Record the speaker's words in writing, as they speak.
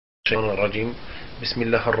الشيطان الرجيم بسم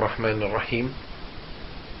الله الرحمن الرحيم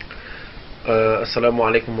Assalamu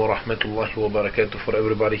alaikum wa rahmatullahi wa barakatuh for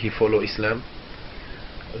everybody who follow Islam.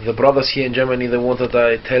 The brothers here in Germany, they want that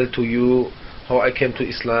I tell to you how I came to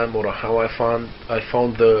Islam, or how I found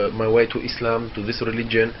my way to Islam, to this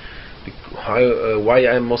religion, why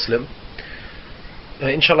I'm Muslim.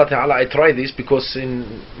 Inshallah ta'ala, I try this because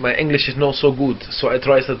my English is not so good, so I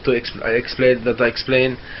try to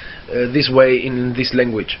explain this way in this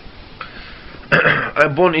language.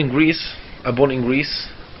 I'm born in Greece. I born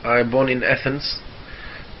in Athens,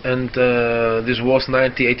 and this was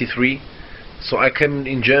 1983. So I came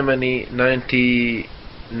in Germany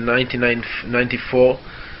 1994,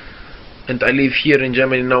 and I live here in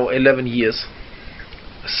Germany now 11 years.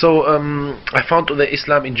 So I found the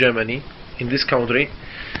Islam in Germany, in this country.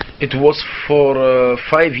 It was for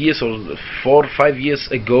 5 years or 4 or 5 years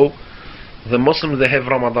ago. The Muslims, they have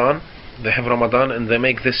Ramadan, and they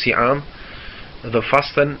make the Siyam, the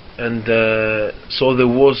fasting, and so there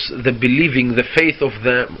was the believing, the faith of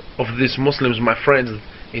these Muslims, my friends,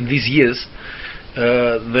 in these years,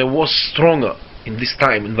 there was stronger in this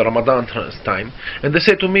time, in the Ramadan time. And they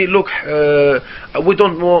said to me, look, we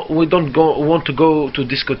don't want to go to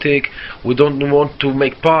discotheque, we don't want to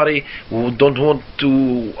make party, we don't want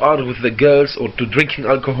to argue with the girls, or to drinking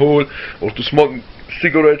alcohol, or to smoke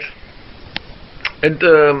cigarettes. And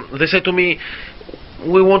they said to me,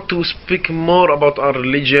 we want to speak more about our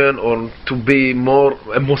religion, or to be more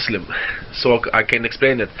a Muslim. So I can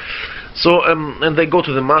explain it. So and they go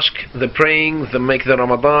to the mosque, they're praying, they make the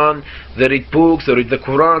Ramadan, they read books, they read the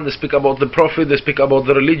Quran, they speak about the Prophet, they speak about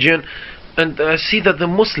the religion. And I see that the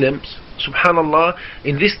Muslims, subhanallah,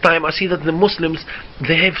 in this time I see that the Muslims,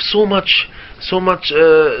 they have so much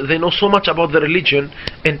they know so much about the religion.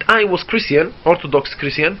 And I was Christian, Orthodox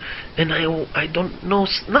Christian, and I don't know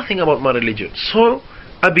nothing about my religion. So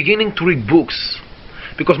I'm beginning to read books,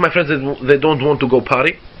 because my friends, they don't want to go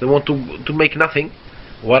party, they want to make nothing.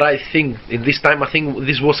 What I think in this time, I think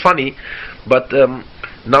this was funny, but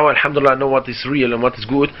now alhamdulillah I know what is real and what is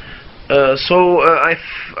good. So I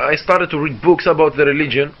started to read books about the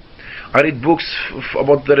religion. I read books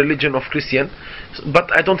about the religion of Christian,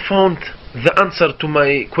 but I don't found the answer to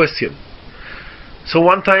my question. So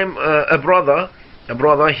one time a brother,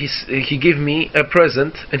 he gave me a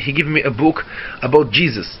present, and he gave me a book about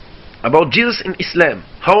Jesus in Islam,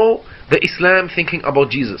 how the Islam thinking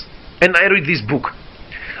about Jesus. And I read this book.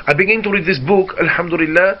 I began to read this book,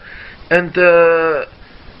 alhamdulillah, and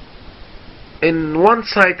in one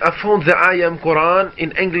side I found the ayah Quran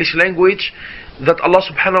in English language, that Allah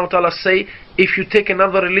subhanahu wa ta'ala say, if you take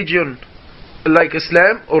another religion like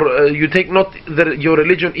Islam, or you take not your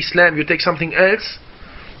religion Islam, you take something else,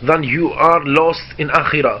 then you are lost in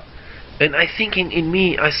Akhirah. And I think in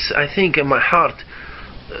me, I think in my heart,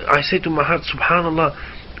 I say to my heart, subhanallah,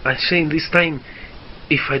 I say in this time,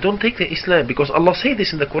 if I don't take the Islam, because Allah say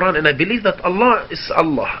this in the Quran, and I believe that Allah is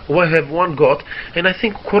Allah, we have one God, and I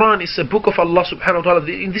think Quran is a book of Allah subhanahu wa ta'ala.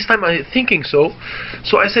 In this time I'm thinking so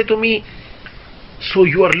I say to me, so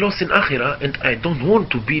you are lost in Akhirah, and I don't want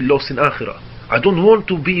to be lost in Akhirah. I don't want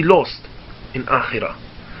to be lost in Akhirah.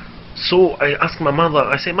 So I ask my mother,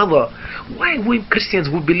 I say, mother, why we Christians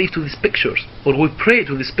we believe to these pictures, or we pray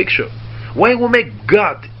to this picture? Why we make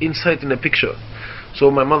God inside in a picture?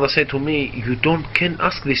 So my mother said to me, you can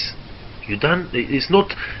ask this.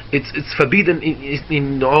 It's forbidden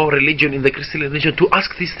in our religion, in the Christian religion, to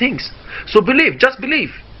ask these things. So believe, just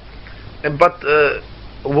believe. But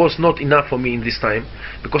was not enough for me in this time,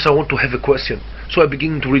 because I want to have a question. So I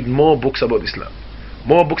begin to read more books about Islam.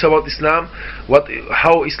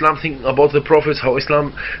 How Islam think about the prophets, how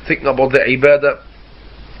Islam think about the ibadah,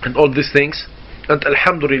 and all these things. And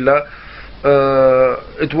alhamdulillah,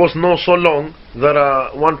 it was not so long that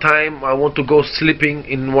one time I want to go sleeping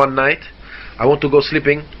in one night. I want to go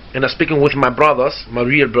sleeping, and I'm speaking with my brothers, my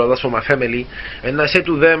real brothers from my family, and I said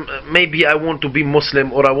to them, maybe I want to be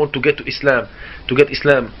Muslim, or I want to get Islam,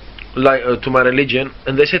 like to my religion.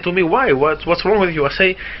 And they said to me, why? What's wrong with you? I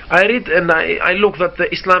say, I read and I look that the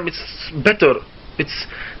Islam is better. It's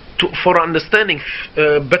for understanding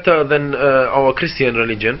better than our Christian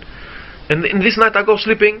religion. And in this night I go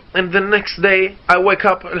sleeping, and the next day I wake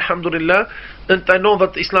up, alhamdulillah, and I know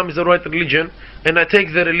that Islam is the right religion, and I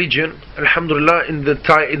take the religion, alhamdulillah, in the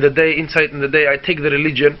day I take the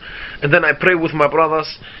religion, and then I pray with my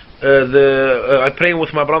brothers, I pray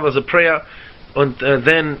with my brothers a prayer, and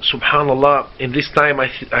then subhanallah, in this time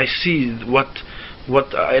I see what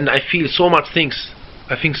and I feel so much things.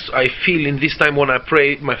 I feel in this time when I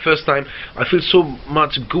pray my first time, I feel so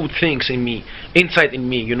much good things in me, inside in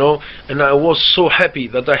me, you know. And I was so happy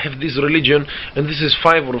that I have this religion, and this is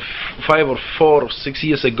 4 or 6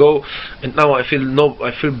 years ago, and now I feel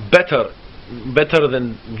better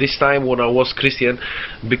than this time when I was Christian,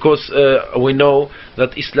 because we know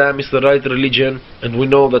that Islam is the right religion, and we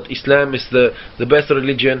know that Islam is the best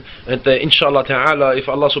religion, and inshallah ta'ala, if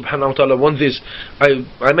Allah subhanahu wa ta'ala wants this,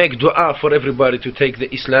 I make dua for everybody to take the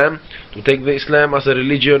Islam as a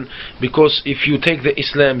religion, because if you take the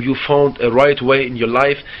Islam, you found a right way in your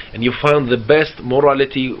life, and you found the best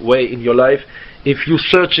morality way in your life. If you're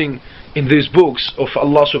searching in these books of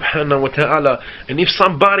Allah subhanahu wa ta'ala, and if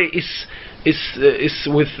somebody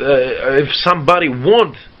if somebody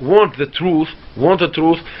want the truth,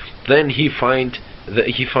 then he find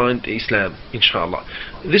Islam, inshallah.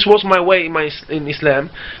 This was my way in Islam.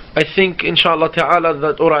 I think inshallah ta'ala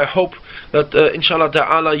that, or I hope that inshallah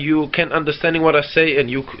ta'ala you can understanding what I say, and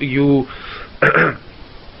you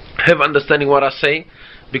have understanding what I say,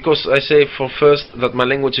 because I say for first that my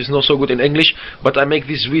language is not so good in English, but I make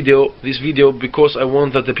this video because I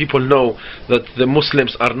want that the people know that the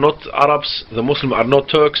Muslims are not Arabs, the Muslims are not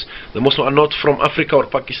Turks, the Muslims are not from Africa or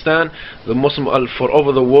Pakistan, the Muslims are for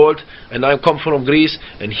over the world, and I come from Greece,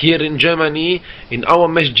 and here in Germany, in our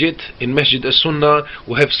masjid, in Masjid as-Sunnah,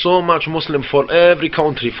 we have so much Muslim for every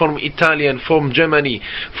country, from Italian, from Germany,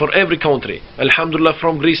 for every country. Alhamdulillah,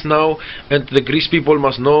 from Greece now, and the Greece people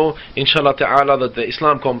must know, inshallah ta'ala, that the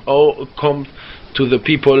Islam come to the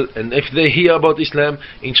people, and if they hear about Islam,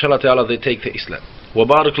 inshallah ta'ala, they take the Islam. Wa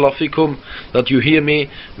barakallahu fikum, that you hear me.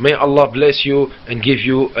 May Allah bless you and give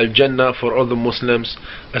you al-Jannah for all the Muslims.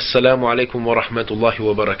 Assalamu alaikum wa rahmatullahi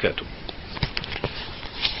wa barakatuh.